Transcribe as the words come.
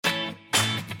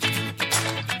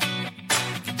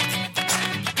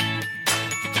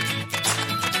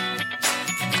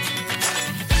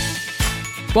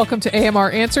Welcome to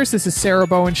AMR Answers. This is Sarah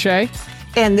Bowen Shea.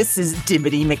 And this is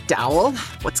Dimity McDowell.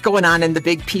 What's going on in the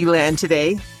big P land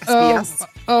today? SBS?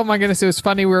 Oh my goodness. It was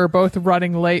funny. We were both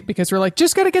running late because we're like,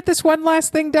 just got to get this one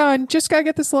last thing done.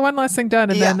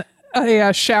 And then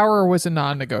a shower was a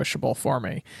non-negotiable for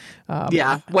me.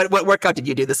 What workout did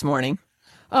you do this morning?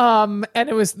 And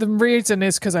it was, the reason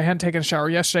is because I hadn't taken a shower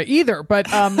yesterday either. But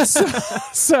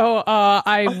so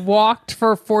I walked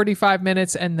for 45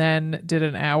 minutes and then did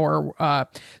an hour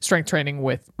strength training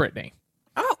with Brittany.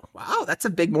 Oh, wow. That's a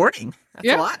big morning. That's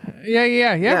a lot.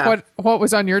 Yeah. What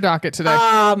was on your docket today?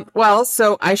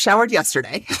 So I showered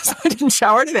yesterday, so I didn't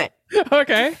shower today.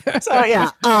 Okay.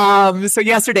 So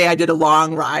yesterday I did a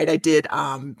long ride. I did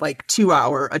a 2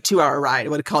 hour ride.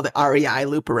 What I call the REI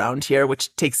loop around here,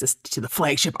 which takes us to the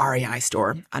flagship REI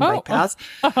store on Bike Pass.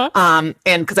 And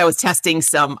because I was testing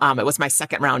some, it was my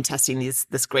second round testing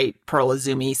this great Pearl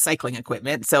Izumi cycling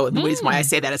equipment. So the reason why I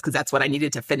say that is because that's what I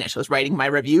needed to finish, was writing my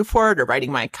review for it or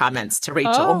writing my comments to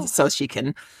Rachel, so she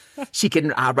can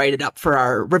write it up for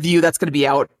our review that's going to be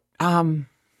out. I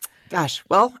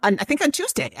think on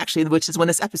Tuesday, actually, which is when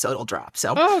this episode will drop.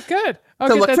 So, good.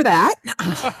 So look for that.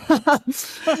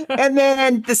 And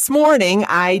then this morning,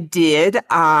 I did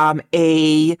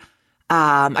a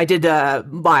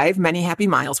live Many Happy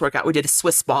Miles workout. We did a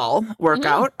Swiss ball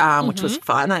workout, which was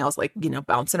fun. I was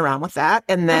bouncing around with that.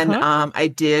 And then I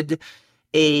did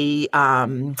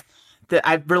that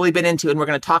I've really been into, and we're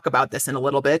going to talk about this in a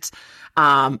little bit.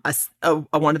 One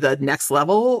of the next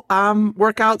level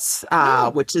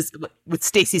workouts, which is with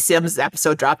Stacy Sims. The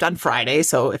episode dropped on Friday,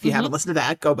 so if you haven't listened to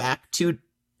that, go back to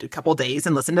a couple days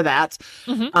and listen to that.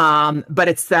 But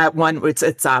it's that one.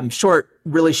 It's short,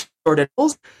 really short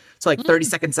intervals. So 30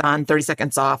 seconds on, 30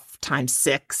 seconds off, times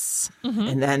 6,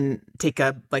 and then take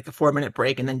a 4-minute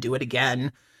break, and then do it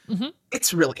again.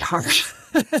 It's really hard.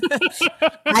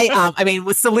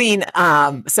 With Celine,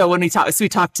 so when we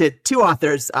talked to two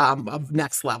authors of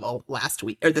Next Level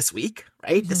this week,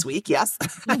 right? This week, yes.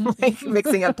 I'm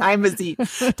mixing up time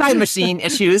machine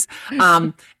issues.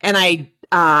 And I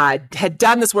had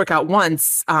done this workout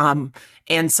once,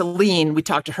 and Celine, we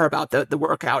talked to her about the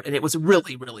workout, and it was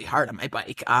really, really hard on my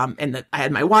bike. I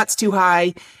had my watts too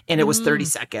high, and it was 30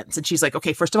 seconds. And she's like,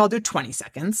 okay, first of all, do 20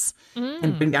 seconds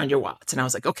and bring down your watts. And I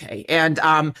was like, okay.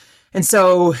 And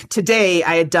so today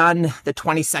I had done the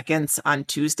 20 seconds on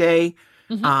Tuesday.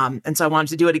 And so I wanted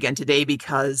to do it again today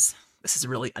because this is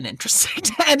really uninteresting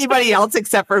to anybody else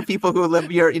except for people who want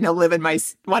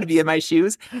to be in my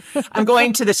shoes. I'm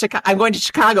going to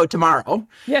Chicago tomorrow.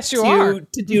 Yes, you are.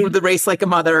 To do the Race Like a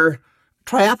Mother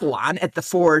triathlon at the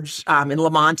Forge in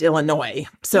Lamont, Illinois.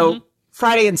 So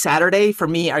Friday and Saturday for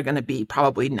me are going to be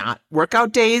probably not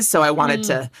workout days. So I wanted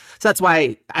so that's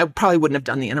why I probably wouldn't have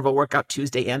done the interval workout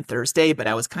Tuesday and Thursday, but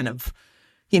I was kind of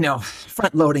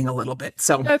front loading a little bit.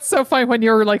 So that's so funny. When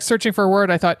you were searching for a word,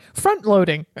 I thought front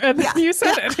loading, and then you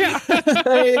said it. Yeah.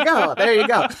 There you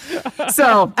go.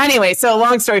 So anyway,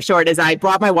 long story short is I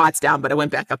brought my watts down, but I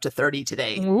went back up to 30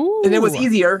 today. Ooh. And it was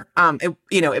easier.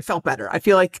 It felt better. I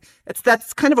feel like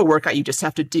that's kind of a workout you just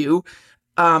have to do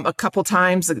a couple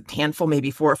times, a handful,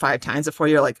 maybe 4 or 5 times before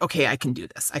you're like, okay, I can do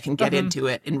this. I can get into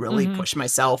it and really push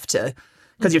myself to.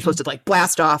 Because you're supposed to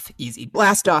blast off easy,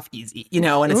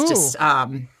 and it's just,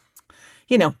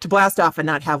 to blast off and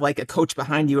not have a coach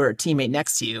behind you or a teammate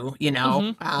next to you,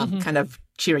 kind of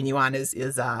cheering you on is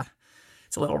it's a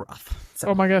little rough. So.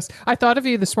 Oh my gosh. I thought of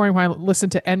you this morning when I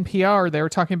listened to NPR. They were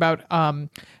talking about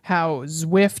how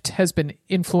Zwift has been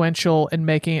influential in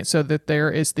making it so that there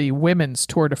is the women's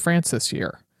Tour de France this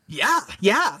year.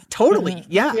 Yeah, totally.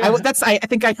 Yeah. I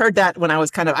think I heard that when I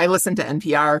listened to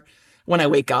NPR when I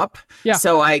wake up. Yeah.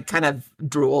 So I kind of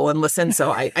drool and listen.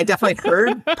 So I definitely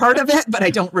heard part of it, but I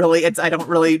don't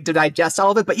really digest all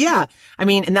of it. But yeah,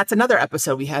 and that's another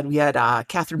episode we had. We had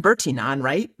Catherine Bertine on,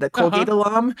 right? The Colgate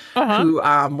alum who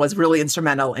was really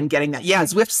instrumental in getting that. Yeah,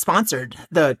 Zwift sponsored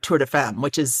the Tour de Femme,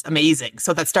 which is amazing.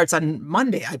 So that starts on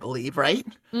Monday, I believe, right?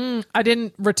 I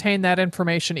didn't retain that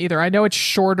information either. I know it's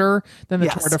shorter than the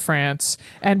Tour de France,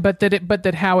 but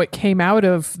that how it came out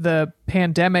of the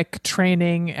pandemic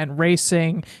training and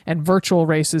racing and virtual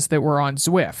races that were on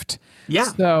Zwift. Yeah.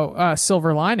 So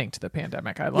silver lining to the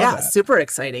pandemic. I love that. Yeah, super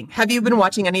exciting. Have you been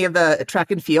watching any of the track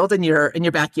and field in your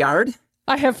backyard?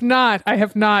 I have not.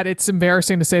 It's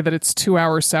embarrassing to say that it's 2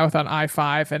 hours south on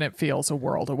I-5 and it feels a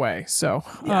world away. So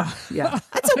yeah,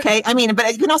 that's okay.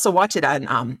 But you can also watch it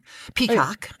on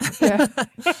Peacock. Yeah.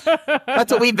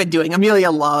 That's what we've been doing.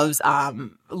 Amelia loves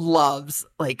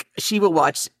she will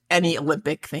watch any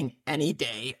Olympic thing any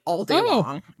day, all day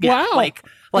long. Yeah, wow. like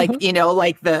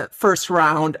the first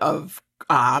round of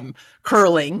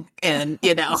curling, and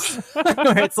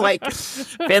where it's like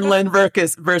Finland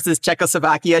versus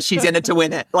Czechoslovakia. She's in it to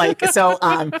win it. Like so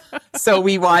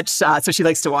we watch. So she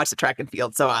likes to watch the track and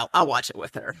field. So I'll watch it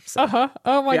with her. So,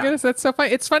 Oh my goodness, that's so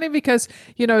funny. It's funny because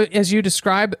as you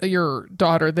describe your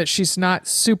daughter, that she's not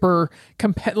super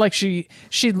like she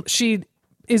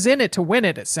is in it to win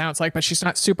it. It sounds like, but she's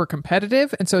not super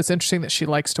competitive, and so it's interesting that she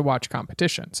likes to watch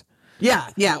competitions. Yeah.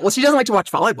 Well, she doesn't like to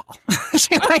watch volleyball.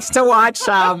 She likes to watch,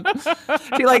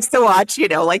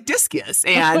 like discus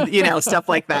and, stuff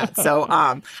like that. So,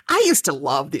 I used to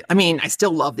love I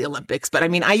still love the Olympics, but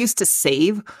I used to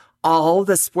save all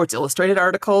the Sports Illustrated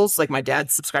articles. Like my dad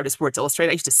subscribed to Sports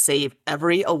Illustrated. I used to save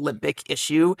every Olympic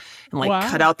issue and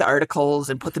cut out the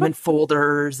articles and put them in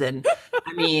folders. And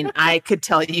I could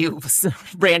tell you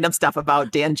random stuff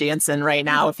about Dan Jansen right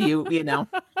now if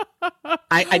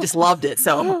I just loved it.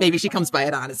 So maybe she comes by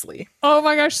it honestly. Oh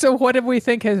my gosh. So what do we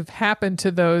think has happened to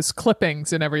those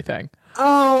clippings and everything?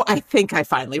 Oh, I think I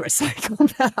finally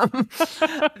recycled them.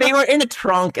 They were in a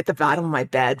trunk at the bottom of my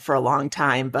bed for a long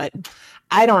time, but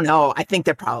I don't know. I think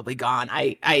they're probably gone.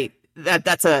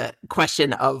 That's a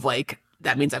question of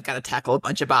that means I've got to tackle a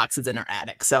bunch of boxes in our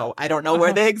attic. So I don't know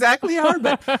where they exactly are,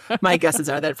 but my guesses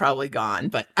are they're probably gone.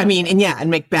 But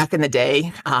and back in the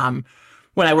day,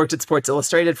 when I worked at Sports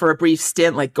Illustrated for a brief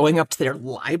stint, going up to their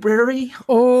library.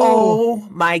 Oh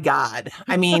my God.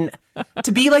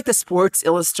 To be like the Sports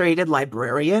Illustrated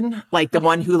librarian, the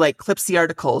one who clips the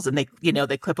articles and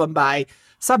they clip them by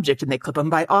subject and they clip them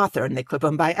by author and they clip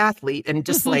them by athlete and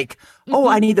just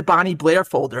I need the Bonnie Blair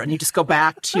folder. And you just go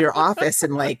back to your office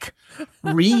and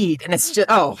read. And it's just,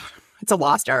 it's a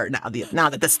lost art now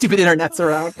that the stupid internet's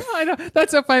around. I know.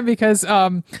 That's so funny because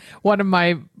one of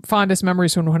my fondest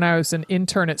memories when I was an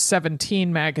intern at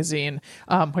 17 magazine,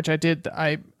 which I did,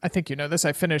 I think you know this,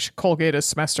 I finished Colgate a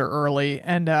semester early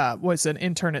and was an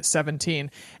intern at 17.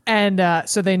 And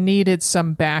so they needed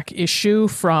some back issue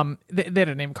from, they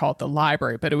didn't even call it the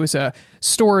library, but it was a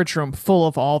storage room full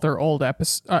of all their old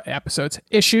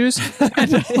issues.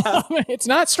 And, it's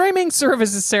not streaming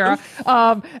services, Sarah.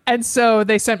 And so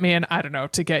they sent me in, I don't know,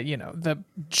 to get, the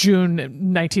June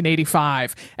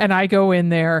 1985. And I go in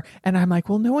there and I'm like,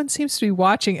 well, no one seems to be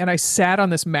watching. And I sat on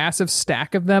this massive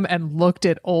stack of them and looked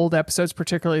at old episodes,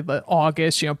 particularly the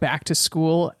August, back to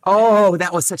school. Oh,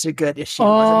 that was such a good issue. Oh,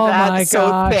 wasn't that? my so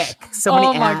gosh. thick. So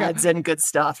many ads and good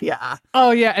stuff. Yeah.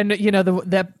 Oh, yeah. And,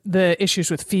 the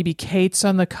issues with Phoebe Cates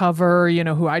on the cover,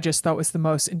 who I just thought was the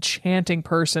most enchanting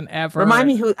person ever. Remind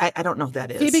me who, I don't know who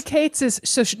that is. Phoebe Cates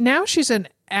is, now she's an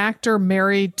actor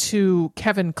married to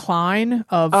Kevin Kline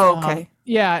of... Oh, okay.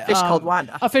 Yeah. Fish Called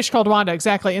Wanda. A Fish Called Wanda,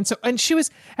 exactly. And she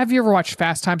was, have you ever watched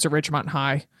Fast Times at Ridgemont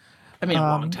High? A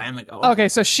long time ago. Okay,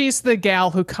 so she's the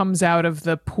gal who comes out of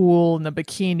the pool in the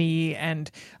bikini and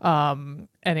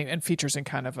features in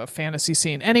kind of a fantasy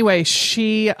scene. Anyway,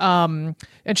 she played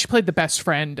the best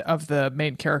friend of the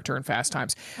main character in Fast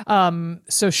Times.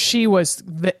 So she was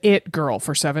the it girl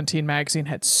for 17 magazine,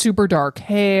 had super dark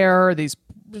hair, these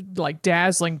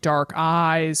dazzling dark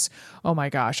eyes. Oh my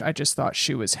gosh, I just thought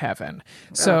she was heaven.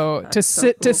 So to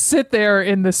sit there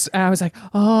in this, I was like,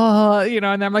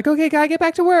 and I'm like, okay, gotta get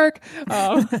back to work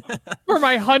for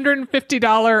my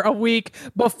 $150 a week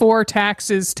before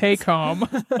taxes take home.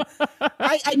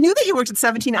 I knew that you worked at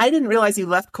 17. I didn't realize you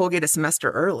left Colgate a semester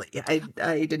early. I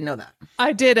didn't know that.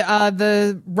 I did.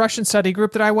 The Russian study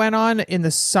group that I went on in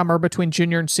the summer between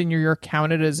junior and senior year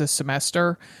counted as a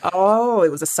semester. Oh,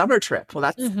 it was a summer trip. Well,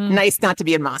 that's nice not to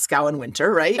be in Moscow in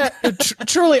winter, right?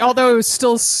 Truly, although it was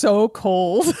still so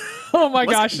cold. Oh my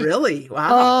gosh. Really?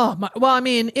 Wow. Well,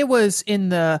 it was in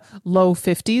the low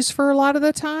 50s for a lot of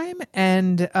the time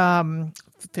and low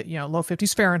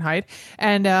 50s Fahrenheit.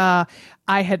 And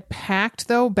I had packed,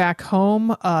 though, back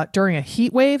home during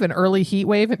an early heat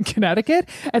wave in Connecticut.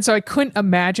 And so I couldn't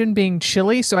imagine being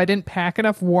chilly, so I didn't pack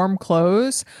enough warm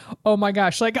clothes. Oh, my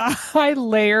gosh. I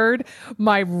layered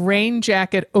my rain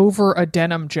jacket over a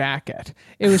denim jacket.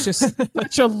 It was just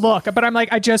such a look. But I'm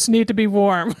like, I just need to be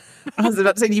warm. I was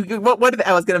about to say,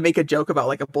 I was going to make a joke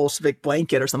about a Bolshevik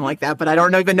blanket or something like that, but I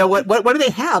don't even know what do they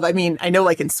have? I know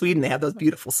in Sweden they have those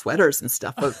beautiful sweaters and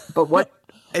stuff, but what?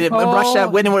 Russia,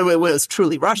 when it was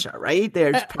truly Russia, right?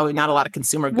 There's probably not a lot of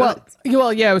consumer goods.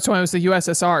 Well, yeah, it was when it was the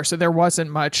USSR, so there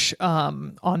wasn't much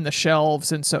on the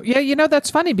shelves. And so, yeah, that's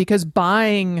funny because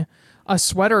buying a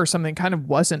sweater or something kind of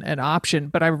wasn't an option.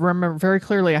 But I remember very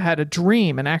clearly I had a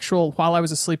dream, an actual while I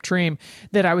was asleep dream,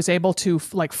 that I was able to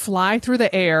like fly through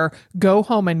the air, go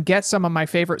home and get some of my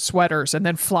favorite sweaters, and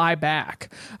then fly back.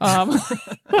 All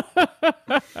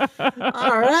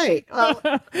right. Well,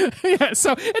 yeah,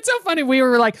 so it's so funny. We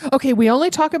were like, okay, we only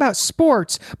talk about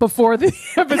sports before the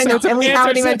episodes, and we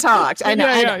haven't even talked. I know.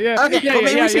 Yeah. Okay, well,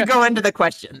 maybe we should go into the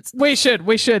questions. We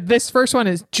should. This first one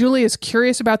is Julie is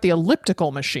curious about the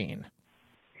elliptical machine.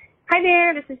 Hi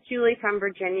there, this is Julie from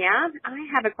Virginia. I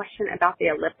have a question about the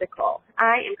elliptical.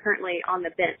 I am currently on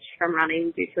the bench from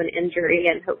running due to an injury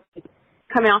and hope to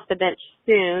come off the bench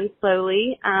soon,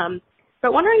 slowly.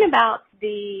 But wondering about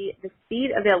the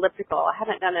speed of the elliptical. I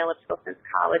haven't done the elliptical since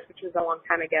college, which was a long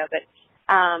time ago, but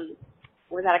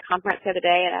was at a conference the other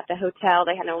day, and at the hotel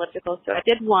they had an elliptical, so I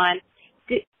did one.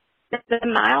 Does the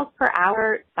miles per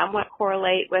hour somewhat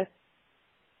correlate with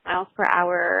miles per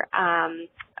hour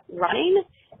running?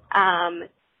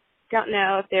 Don't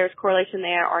know if there's correlation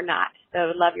there or not.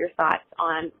 So love your thoughts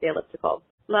on the elliptical.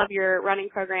 Love your running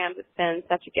programs. It's been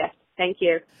such a gift. Thank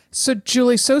you. So,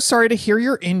 Julie, so sorry to hear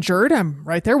you're injured. I'm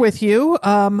right there with you.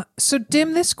 So,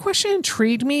 Dim, this question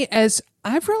intrigued me as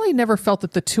I've really never felt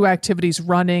that the two activities,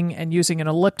 running and using an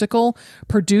elliptical,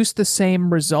 produce the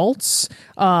same results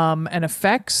and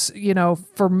effects. You know,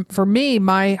 for me,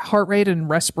 my heart rate and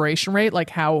respiration rate,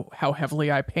 like how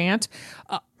heavily I pant,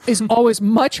 is always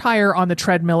much higher on the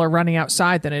treadmill or running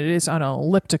outside than it is on an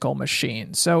elliptical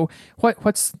machine. So,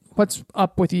 what's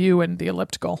up with you and the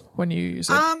elliptical when you use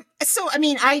it? So, I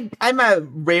mean, I'm a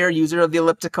rare user of the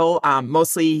elliptical,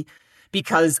 mostly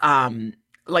because,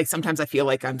 like, sometimes I feel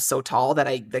like I'm so tall that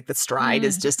like the stride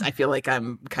is just, I feel like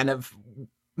I'm kind of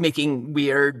making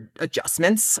weird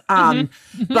adjustments.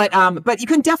 But you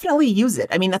can definitely use it.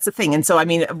 I mean, that's the thing. And so, I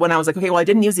mean, when I was like, okay, well, I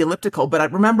didn't use the elliptical, but I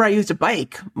remember I used a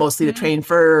bike mostly to train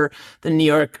for the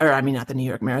not the New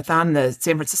York Marathon, the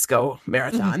San Francisco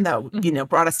Marathon that, you know,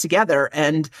 brought us together.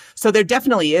 And so there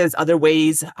definitely is other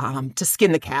ways to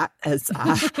skin the cat, as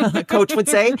a coach would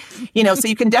say, you know, so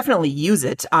you can definitely use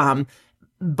it.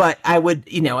 But I would,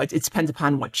 you know, it depends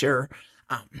upon what your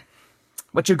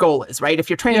goal is, right? If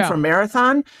you're training for a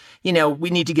marathon, you know, we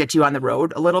need to get you on the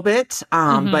road a little bit.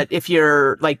 But if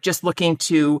you're like just looking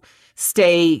to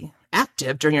stay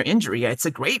active during your injury, it's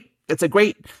a great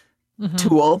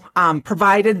tool,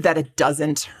 provided that it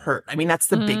doesn't hurt. I mean, that's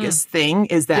the biggest thing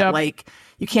is that like,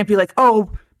 you can't be like,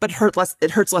 oh, but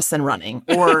it hurts less than running,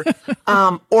 or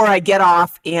I get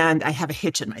off and I have a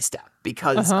hitch in my step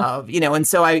because of, you know, and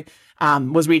so I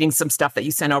was reading some stuff that you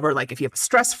sent over, like if you have a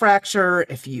stress fracture,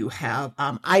 if you have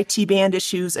IT band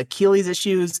issues, Achilles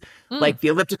issues, like the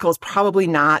elliptical is probably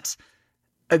not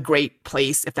a great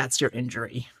place if that's your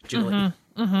injury, Julie.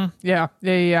 Yeah.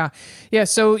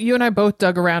 So you and I both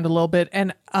dug around a little bit,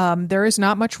 and there is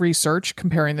not much research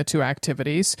comparing the two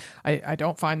activities. I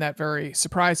don't find that very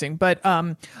surprising, but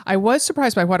I was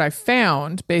surprised by what I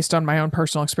found based on my own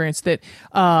personal experience that,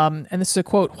 and this is a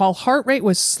quote, while heart rate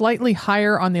was slightly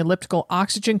higher on the elliptical,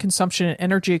 oxygen consumption and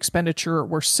energy expenditure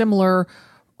were similar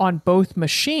on both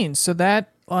machines. So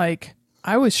that, like,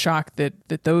 I was shocked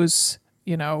that those,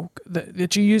 you know,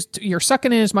 that you're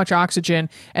sucking in as much oxygen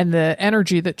and the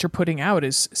energy that you're putting out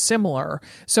is similar.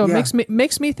 So it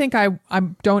makes me think I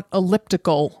don't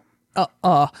elliptical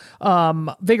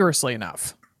vigorously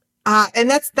enough. And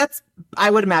that's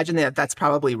I would imagine that's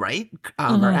probably right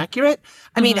or accurate.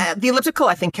 I mean, the elliptical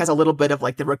I think has a little bit of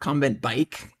like the recumbent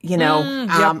bike, you know,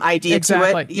 idea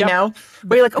to it, you know,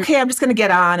 where you're like, okay, I'm just going to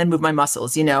get on and move my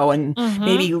muscles, you know, and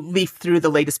maybe leaf through the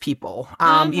latest people,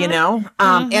 you know,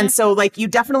 and so like you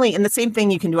definitely, and the same thing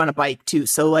you can do on a bike too.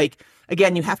 So like,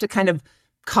 again, you have to kind of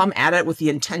come at it with the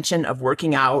intention of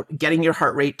working out, getting your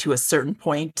heart rate to a certain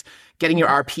point, getting your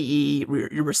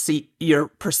RPE, your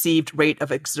perceived rate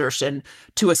of exertion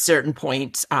to a certain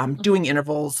point, doing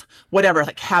intervals, whatever,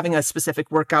 like having a specific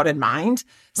workout in mind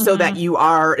so that you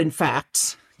are, in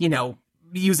fact, you know,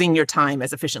 using your time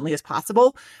as efficiently as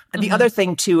possible. And the other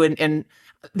thing too, and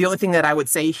the only thing that I would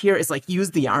say here is like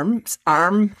use the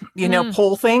arm, you know,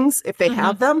 pull things if they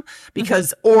have them,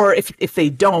 because, or if they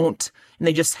don't, and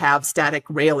they just have static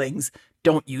railings,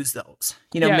 don't use those.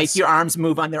 You know, make your arms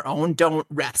move on their own. Don't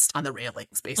rest on the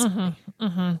railings, basically.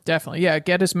 Definitely. Yeah.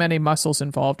 Get as many muscles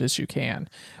involved as you can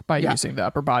by using the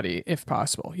upper body if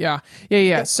possible. Yeah.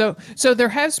 So there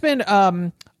has been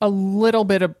a little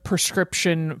bit of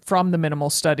prescription from the minimal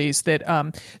studies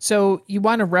that so you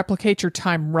want to replicate your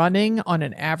time running on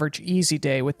an average easy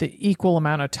day with the equal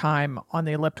amount of time on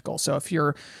the elliptical. So if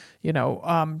you're, you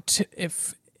know,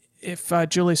 if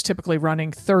Julie's typically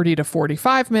running 30 to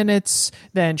 45 minutes,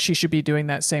 then she should be doing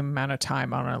that same amount of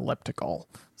time on an elliptical.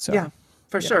 So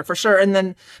For sure, for sure. And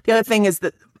then the other thing is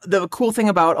that the cool thing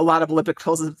about a lot of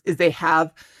ellipticals is they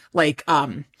have like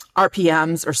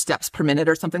RPMs or steps per minute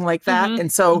or something like that.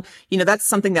 And so, that's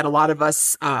something that a lot of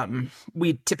us,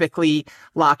 we typically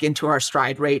lock into our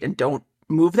stride rate and don't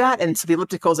move that. And so the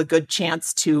elliptical is a good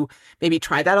chance to maybe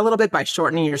try that a little bit by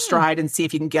shortening your stride and see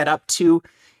if you can get up to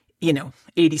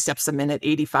 80 steps a minute,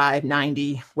 85,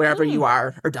 90, wherever you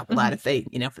are, or double that if they,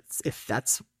 if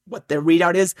that's what their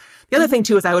readout is. The other thing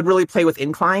too is I would really play with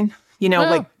incline,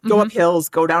 like go up hills,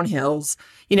 go down hills,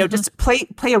 just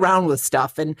play around with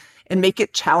stuff and make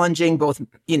it challenging both,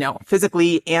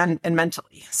 physically and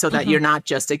mentally so that you're not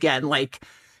just, again, like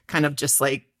kind of just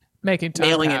like making time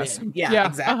nailing pass. it in. Yeah,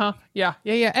 exactly. Yeah.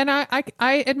 And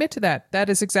I admit to that. That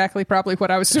is exactly probably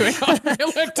what I was doing on the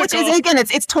elliptical. Which is, again,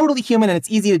 it's totally human and it's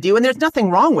easy to do. And there's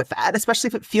nothing wrong with that, especially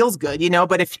if it feels good,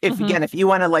 But if again, if you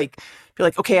want to feel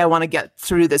like, okay, I want to get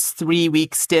through this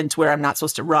 3-week stint where I'm not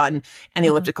supposed to run and the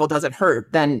elliptical doesn't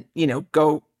hurt, then,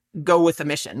 go with a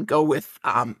mission, go with,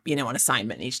 an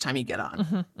assignment each time you get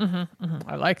on.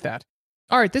 I like that.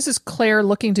 All right. This is Claire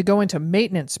looking to go into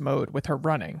maintenance mode with her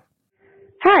running.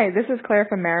 Hi, this is Claire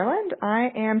from Maryland.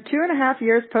 I am 2.5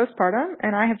 years postpartum,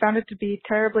 and I have found it to be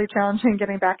terribly challenging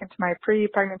getting back into my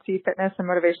pre-pregnancy fitness and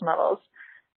motivation levels.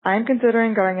 I'm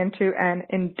considering going into an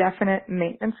indefinite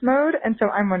maintenance mode, and so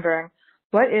I'm wondering,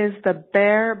 what is the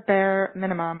bare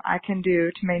minimum I can do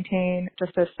to maintain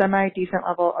just a semi-decent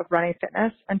level of running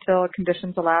fitness until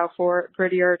conditions allow for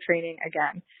grittier training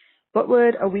again? What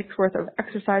would a week's worth of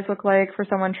exercise look like for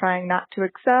someone trying not to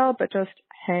excel, but just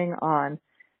hang on?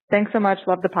 Thanks so much.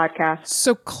 Love the podcast.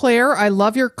 So, Claire, I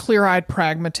love your clear-eyed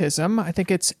pragmatism. I think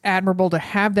it's admirable to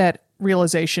have that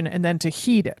realization and then to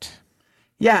heed it.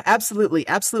 Yeah, absolutely.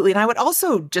 Absolutely. And I would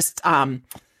also just,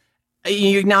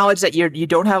 you acknowledge that you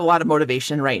don't have a lot of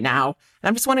motivation right now. And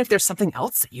I'm just wondering if there's something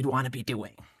else that you'd want to be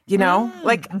doing, do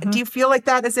you feel like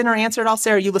that is in her answer at all,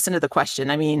 Sarah? You listen to the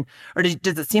question. I mean, or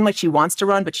does it seem like she wants to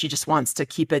run, but she just wants to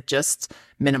keep it just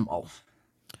minimal?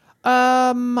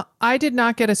 I did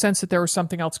not get a sense that there was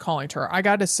something else calling to her. I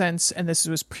got a sense, and this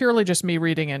was purely just me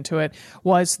reading into it,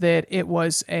 was that it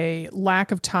was a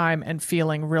lack of time and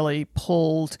feeling really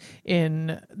pulled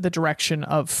in the direction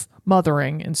of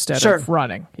mothering instead of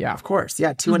running. Yeah. Of course.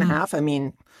 Yeah. 2.5. I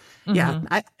mean,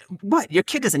 yeah. Your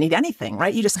kid doesn't eat anything,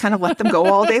 right? You just kind of let them go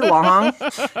all day long.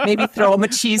 Maybe throw them a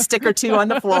cheese stick or two on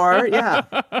the floor. Yeah.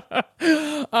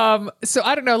 So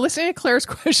I don't know. Listening to Claire's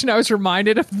question, I was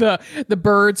reminded of the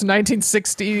Byrds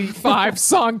 1965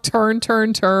 song "Turn,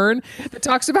 Turn, Turn" that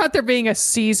talks about there being a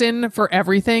season for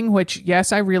everything. Which,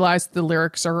 yes, I realize the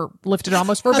lyrics are lifted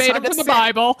almost verbatim from the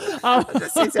Bible. I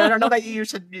don't know that you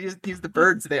should use the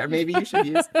Byrds there. Maybe you should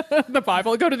use the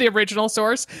Bible. Go to the original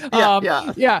source.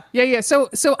 Yeah.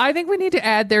 So I think we need to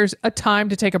add there's a time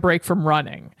to take a break from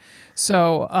running.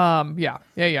 So, yeah.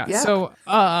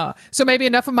 So maybe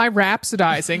enough of my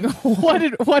rhapsodizing.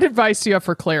 What advice do you have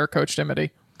for Claire, Coach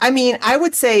Dimity? I mean, I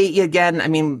would say,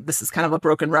 again, this is kind of a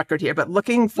broken record here, but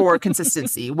looking for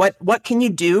consistency. What can you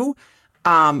do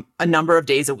a number of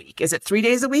days a week? Is it 3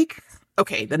 days a week?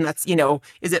 Okay, then that's,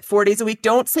 is it 4 days a week?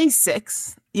 Don't say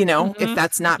 6, if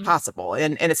that's not possible.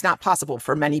 And it's not possible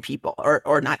for many people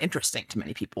or not interesting to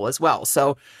many people as well.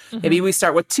 So maybe we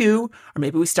start with 2 or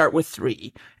maybe we start with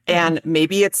 3. And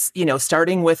maybe it's,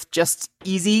 starting with just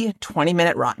easy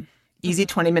 20-minute run, easy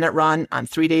 20-minute run on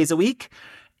 3 days a week.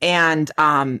 And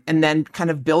then kind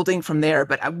of building from there.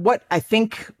 But what I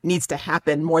think needs to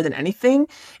happen more than anything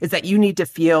is that you need to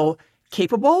feel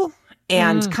capable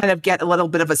and kind of get a little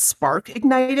bit of a spark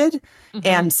ignited.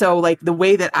 And so the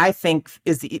way that I think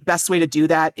is the best way to do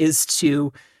that is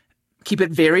to keep it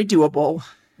very doable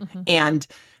and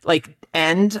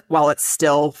end while it's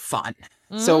still fun.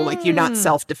 So you're not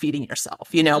self-defeating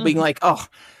yourself, being like, oh,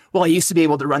 well, I used to be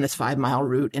able to run this 5-mile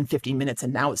route in 15 minutes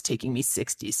and now it's taking me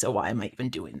 60. So why am I even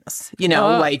doing this?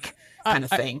 Kind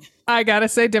of thing. I gotta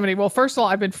say, Dimity, well, first of all,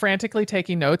 I've been frantically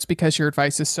taking notes because your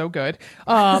advice is so good.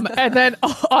 And then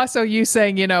also you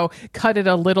saying, cut it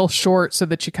a little short so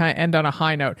that you kind of end on a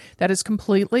high note. That is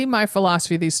completely my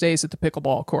philosophy these days at the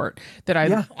pickleball court, that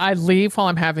I leave while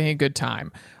I'm having a good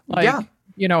time.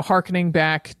 Hearkening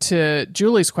back to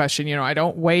Julie's question, I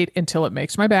don't wait until it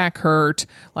makes my back hurt.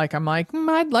 I'm like,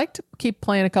 I'd like to keep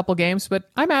playing a couple games, but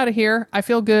I'm out of here. I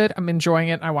feel good. I'm enjoying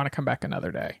it. I want to come back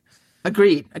another day.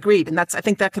 Agreed. And I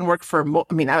think that can work for,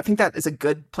 I think that is a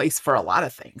good place for a lot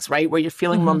of things, right? Where you're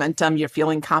feeling momentum, you're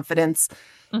feeling confidence,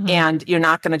 and you're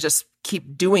not going to just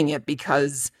keep doing it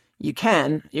because you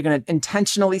can. You're going to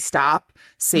intentionally stop,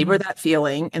 savor that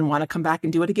feeling, and want to come back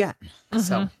and do it again.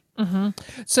 So.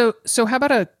 So how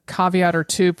about a caveat or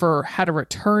two for how to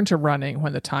return to running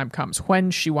when the time comes,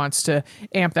 when she wants to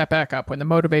amp that back up, when the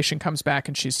motivation comes back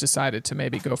and she's decided to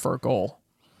maybe go for a goal?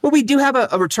 Well, we do have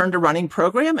a return to running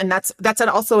program, and that's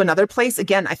also another place.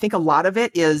 Again, I think a lot of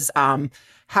it is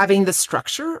having the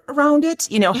structure around it,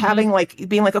 having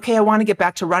being like, okay, I want to get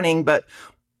back to running, but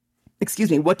excuse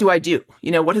me, what do I do?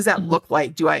 What does that look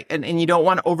like? And you don't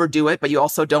want to overdo it, but you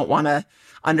also don't want to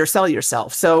undersell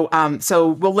yourself. So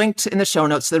we'll link in the show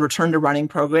notes to the Return to Running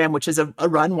program, which is a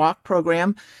run walk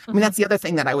program. I mean, that's the other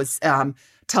thing that I was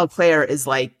tell Claire is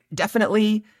like,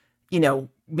 definitely,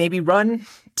 maybe run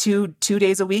two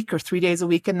days a week or 3 days a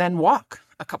week and then walk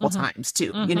a couple times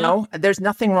too. There's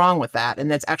nothing wrong with that. And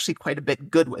that's actually quite a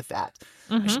bit good with that.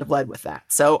 I should have led with that.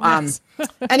 So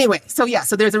anyway, so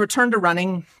there's a Return to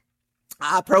Running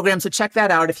program. So check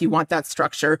that out if you want that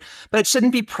structure, but it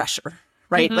shouldn't be pressure,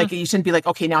 right? Like you shouldn't be like,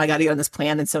 okay, now I got to get on this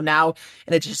plan. And so now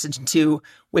in addition to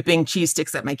whipping cheese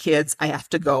sticks at my kids, I have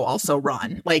to go also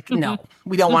run. Like, no,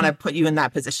 we don't want to put you in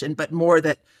that position, but more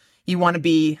that you want to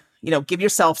be, give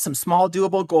yourself some small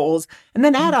doable goals and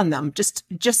then add on them just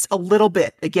a little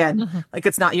bit. Again, like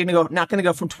it's not, not going to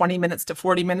go from 20 minutes to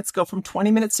 40 minutes, go from 20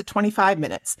 minutes to 25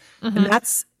 minutes. And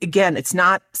that's, again, it's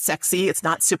not sexy. It's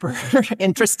not super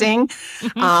interesting.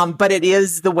 But it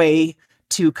is the way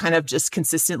to kind of just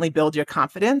consistently build your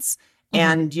confidence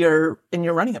and your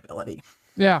running ability.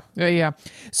 Yeah.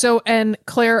 So, and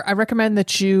Claire, I recommend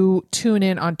that you tune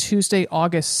in on Tuesday,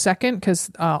 August 2nd,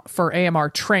 because for AMR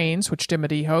Trains, which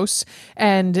Dimity hosts,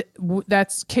 and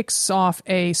that kicks off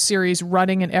a series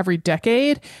running in every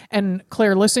decade. And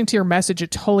Claire, listening to your message,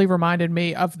 it totally reminded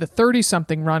me of the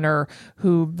 30-something runner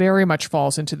who very much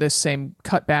falls into this same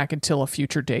cut back until a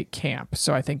future date camp.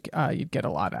 So I think you'd get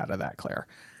a lot out of that, Claire.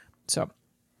 So.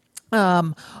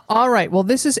 All right. Well,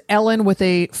 this is Ellen with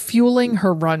a fueling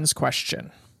her runs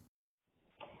question.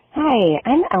 Hi,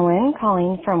 I'm Ellen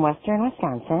calling from Western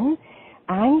Wisconsin.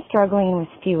 I'm struggling with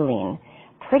fueling.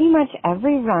 Pretty much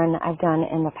every run I've done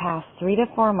in the past 3 to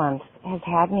 4 months has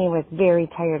had me with very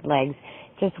tired legs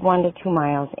just 1 to 2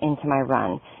 miles into my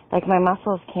run. Like my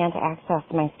muscles can't access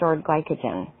my stored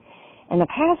glycogen. In the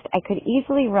past, I could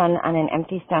easily run on an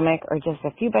empty stomach or just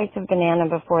a few bites of banana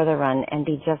before the run and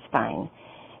be just fine.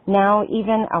 Now,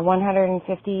 even a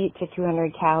 150 to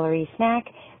 200 calorie snack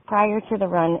prior to the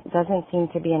run doesn't seem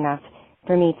to be enough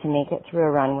for me to make it through a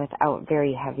run without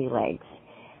very heavy legs.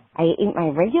 I ate my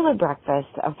regular breakfast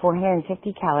of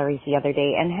 450 calories the other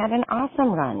day and had an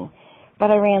awesome run, but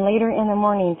I ran later in the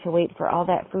morning to wait for all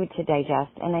that food to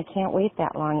digest, and I can't wait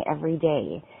that long every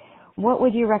day. What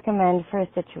would you recommend for a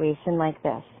situation like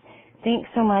this? Thanks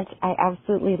so much. I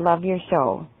absolutely love your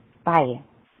show. Bye.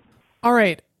 All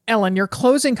right. Ellen, your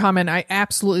closing comment, I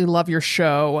absolutely love your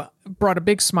show, brought a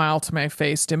big smile to my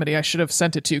face. Dimity, I should have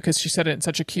sent it to you because she said it in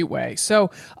such a cute way. So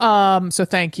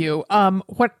thank you.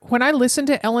 When I listened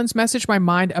to Ellen's message, my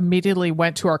mind immediately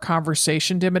went to our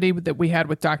conversation, Dimity, that we had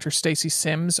with Dr. Stacy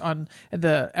Sims on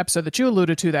the episode that you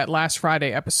alluded to, that last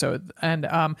Friday episode. And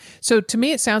so to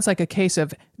me, it sounds like a case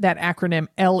of that acronym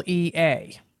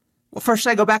LEA. Well, first, should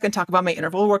I go back and talk about my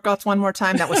interval workouts one more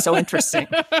time? That was so interesting.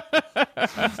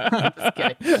 Just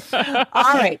kidding.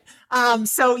 All right.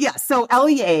 So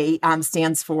LEA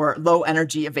stands for low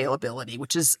energy availability,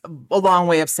 which is a long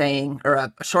way of saying, or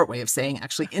a short way of saying,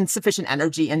 actually, insufficient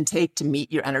energy intake to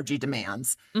meet your energy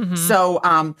demands. So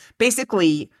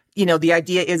basically, the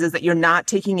idea is that you're not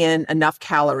taking in enough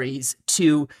calories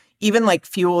to even like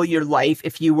fuel your life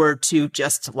if you were to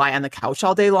just lie on the couch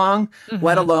all day long,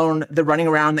 let alone the running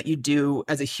around that you do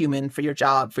as a human for your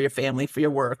job, for your family, for your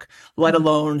work, let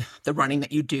alone the running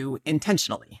that you do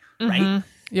intentionally, right?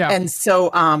 Yeah. And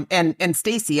so, and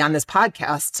Stacy on this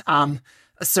podcast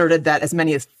asserted that as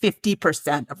many as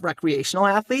 50% of recreational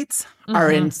athletes are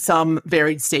in some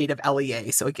varied state of LEA.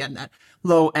 So again, that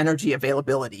low energy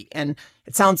availability. And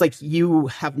it sounds like you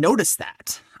have noticed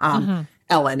that.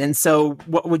 Ellen. And so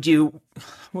what are we going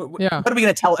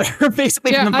to tell her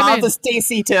basically from the mouth of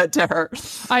Stacy to her?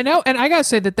 I know. And I got to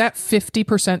say that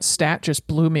 50% stat just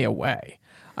blew me away.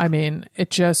 I mean,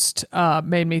 it just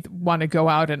made me want to go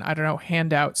out and, I don't know,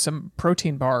 hand out some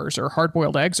protein bars or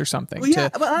hard-boiled eggs or something. Well,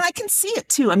 well, and I can see it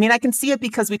too. I mean, I can see it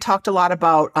because we talked a lot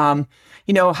about,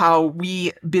 how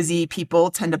we busy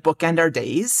people tend to bookend our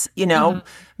days,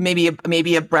 maybe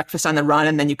a breakfast on the run,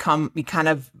 and then you kind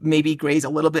of maybe graze a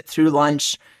little bit through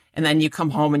lunch, and then you come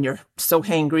home and you're so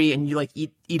hangry and you like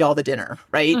eat all the dinner,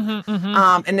 right?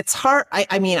 And it's hard.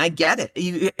 I mean, I get it.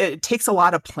 It takes a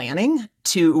lot of planning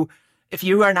to if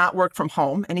you are not work from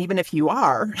home, and even if you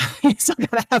are, you still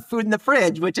gotta have food in the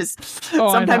fridge, which is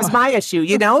sometimes my issue,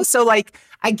 So like,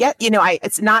 I get, I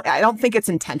don't think it's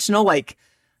intentional. Like,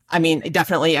 I mean,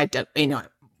 definitely,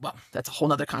 well, that's a whole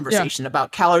nother conversation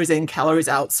about calories in, calories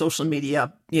out, social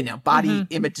media, body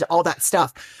image, all that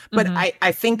stuff. But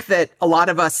I think that a lot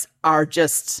of us are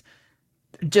just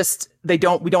we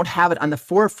don't have it on the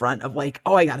forefront of like,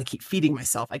 oh, I got to keep feeding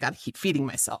myself. We're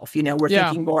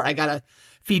thinking more, I got to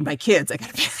feed my kids. I got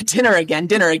to feed dinner again,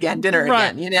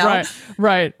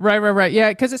 Right. Yeah.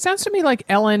 Because it sounds to me like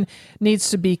Ellen needs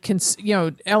to be,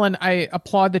 Ellen, I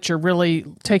applaud that you're really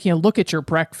taking a look at your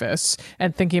breakfast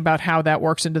and thinking about how that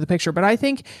works into the picture. But I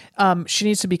think she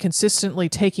needs to be consistently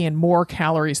taking in more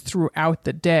calories throughout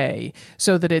the day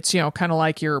so that it's, kind of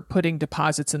like you're putting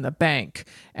deposits in the bank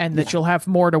and that you'll have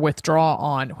more to withdraw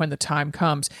on when the time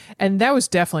comes. And that was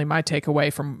definitely my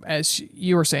takeaway from, as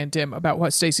you were saying, Dim, about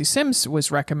what Stacey Sims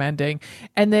was recommending,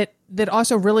 and that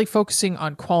also really focusing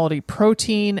on quality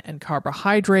protein and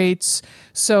carbohydrates.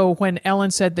 So when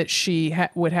Ellen said that she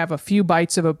would have a few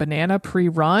bites of a banana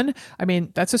pre-run, I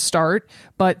mean, that's a start,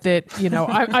 but that,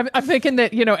 I'm thinking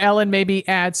that, Ellen maybe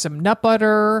add some nut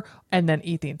butter and then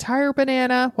eat the entire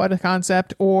banana. What a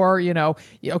concept. Or,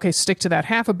 stick to that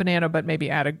half a banana, but maybe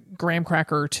add a graham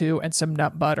cracker or two and some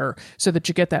nut butter so that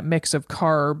you get that mix of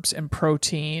carbs and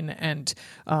protein and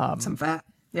some fat.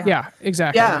 Yeah,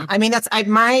 exactly. Yeah, I mean, that's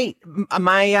my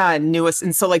newest.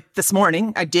 And so like this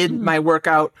morning, I did my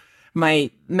workout,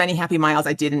 my many happy miles.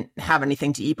 I didn't have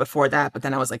anything to eat before that, but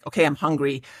then I was like, okay, I'm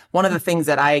hungry. One of the things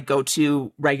that I go to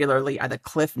regularly are the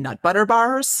Cliff nut butter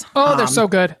bars. Oh, they're so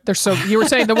good. You were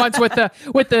saying the ones with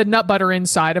the nut butter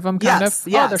inside of them, kind of.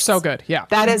 Yes. Oh, they're so good. Yeah.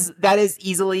 That is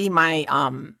easily my,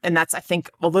 and that's, I think,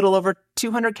 a little over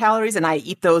 200 calories. And I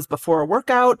eat those before a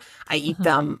workout. I eat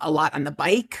them a lot on the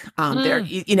bike. They're,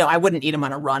 I wouldn't eat them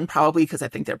on a run probably because I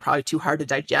think they're probably too hard to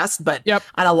digest, but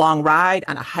on a long ride,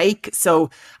 on a hike. So,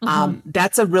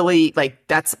 that's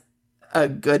that's a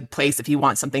good place if you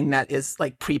want something that is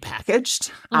like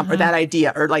prepackaged, or that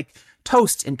idea, or like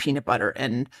toast and peanut butter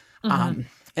and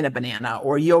a banana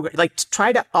or yogurt, like to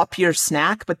try to up your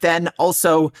snack. But then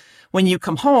also when you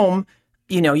come home,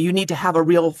 you need to have a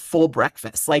real full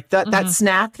breakfast. Like that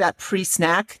snack, that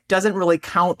pre-snack doesn't really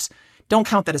count. Don't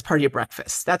count that as part of your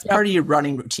breakfast. That's part of your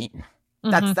running routine.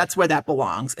 That's where that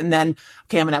belongs. And then,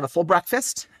 okay, I'm going to have a full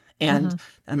breakfast. And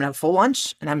I'm going to have a full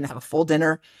lunch and I'm going to have a full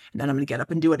dinner and then I'm going to get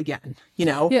up and do it again,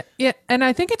 Yeah. And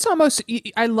I think it's almost,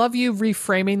 I love you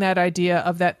reframing that idea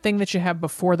of that thing that you have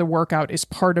before the workout is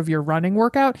part of your running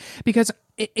workout, because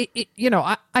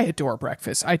I adore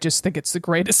breakfast. I just think it's the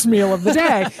greatest meal of the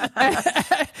day.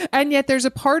 And yet there's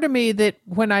a part of me that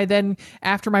when I then,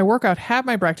 after my workout, have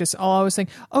my breakfast, I'll always think,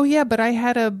 oh yeah, but I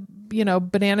had a,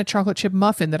 banana chocolate chip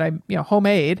muffin that I,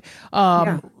 homemade,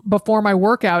 before my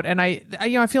workout. And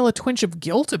I feel a twinge of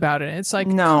guilt about it. And it's like,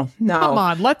 no, come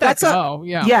on, let that go.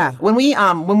 Yeah. When we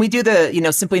do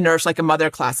the, Simply Nourish Like a Mother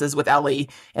classes with Ellie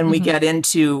and we get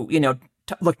into,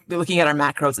 looking at our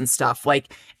macros and stuff,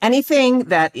 like anything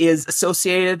that is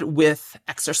associated with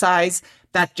exercise,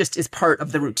 that just is part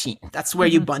of the routine. That's where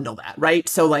you bundle that, right?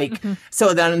 So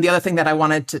so then the other thing that I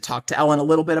wanted to talk to Ellen a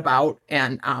little bit about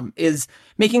and is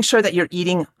making sure that you're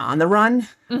eating on the run.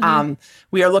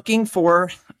 We are looking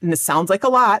for, and this sounds like a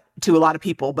lot to a lot of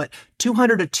people, but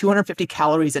 200 to 250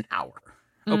 calories an hour.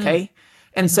 Okay.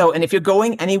 And so, and if you're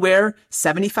going anywhere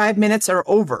 75 minutes or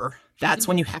over, that's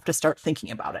when you have to start thinking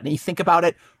about it. And you think about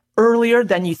it earlier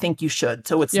than you think you should.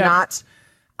 So it's not,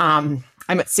 I'm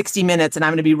at 60 minutes and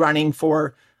I'm going to be running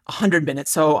for 100 minutes.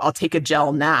 So I'll take a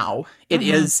gel now. It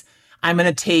is, I'm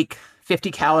going to take 50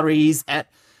 calories at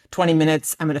 20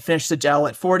 minutes. I'm going to finish the gel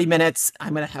at 40 minutes.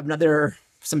 I'm going to have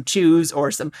some chews or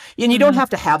some, and you don't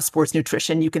have to have sports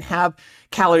nutrition. You can have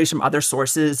calories from other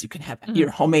sources. You can have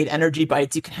your homemade energy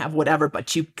bites. You can have whatever,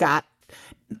 but you've got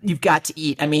to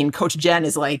eat. I mean, Coach Jen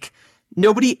is like,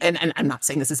 nobody, and I'm not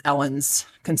saying this is Ellen's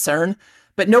concern,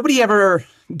 but nobody ever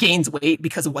gains weight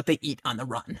because of what they eat on the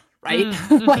run, right?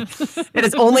 Like, it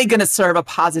is only going to serve a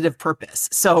positive purpose.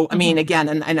 So, I mean, again,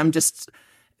 and I'm just,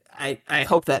 I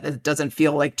hope that it doesn't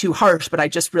feel like too harsh, but I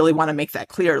just really want to make that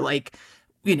clear. Like,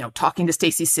 talking to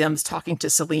Stacey Sims, talking to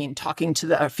Celine, talking to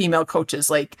the female coaches,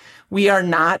 like we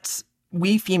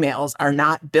females are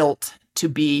not built to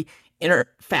be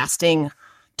fasting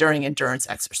during endurance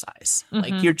exercise.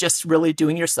 Like you're just really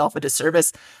doing yourself a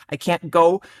disservice. I can't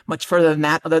go much further than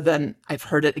that other than I've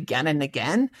heard it again and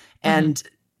again. And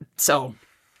so,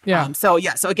 so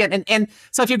again, and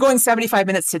so if you're going 75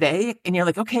 minutes today and you're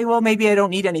like, okay, well, maybe I don't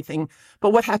need anything,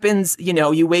 but what happens,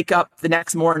 you wake up the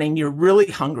next morning, you're really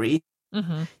hungry.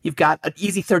 You've got an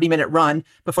easy 30-minute run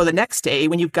before the next day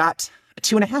when you've got a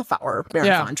 2.5-hour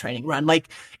marathon training run. Like,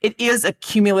 it is a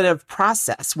cumulative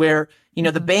process where,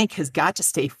 the bank has got to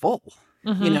stay full.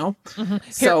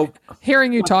 So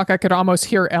hearing you talk, I could almost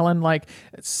hear Ellen, like,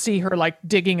 see her like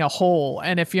digging a hole.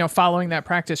 And if, following that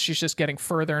practice, she's just getting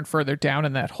further and further down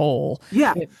in that hole.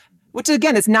 Yeah. Which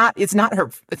again, it's not her,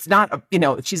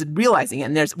 she's realizing it,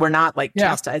 and we're not like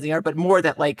chastising her, but more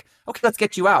that like, okay, let's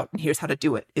get you out, and here's how to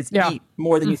do it, is eat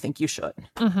more than you think you should.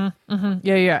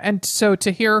 Yeah. And so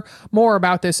to hear more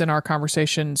about this in our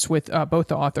conversations with both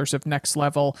the authors of Next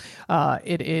Level,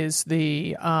 it is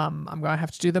the, I'm going to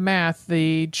have to do the math,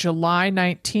 the July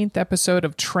 19th episode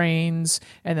of Trains,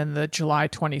 and then the July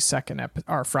 22nd,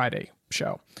 our Friday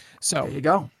show. So there you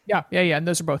go. Yeah. And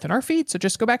those are both in our feed. So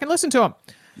just go back and listen to them.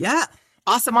 Yeah.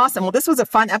 Awesome. Well, this was a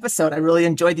fun episode. I really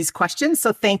enjoyed these questions.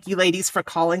 So thank you, ladies, for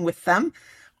calling with them.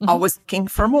 Always looking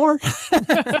for more.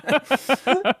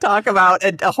 Talk about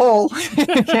a hole.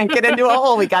 Can't get into a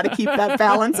hole. We got to keep that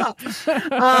balance up.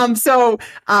 So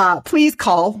please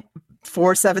call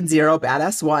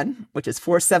 470-BADASS-1, which is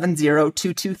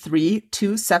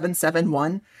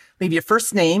 470-223-2771. Leave your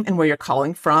first name and where you're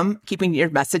calling from, keeping your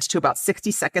message to about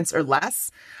 60 seconds or less.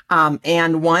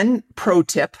 And one pro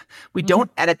tip, we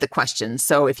don't edit the questions.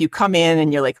 So if you come in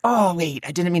and you're like, oh, wait,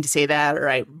 I didn't mean to say that, or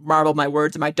I marbled my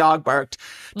words and my dog barked,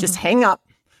 just hang up,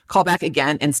 call back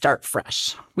again, and start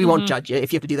fresh. We won't judge you.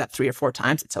 If you have to do that 3 or 4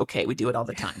 times, it's okay. We do it all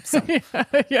the time. So.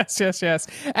 Yes.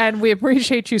 And we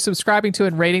appreciate you subscribing to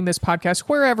and rating this podcast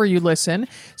wherever you listen.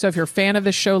 So if you're a fan of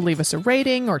the show, leave us a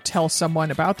rating or tell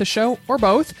someone about the show, or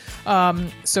both.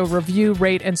 So review,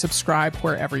 rate, and subscribe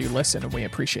wherever you listen, and we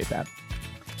appreciate that.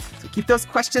 So keep those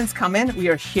questions coming. We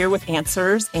are here with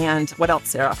answers. And what else,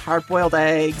 Sarah? Hard-boiled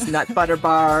eggs, nut butter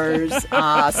bars,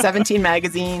 17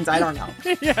 magazines. I don't know.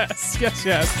 Yes.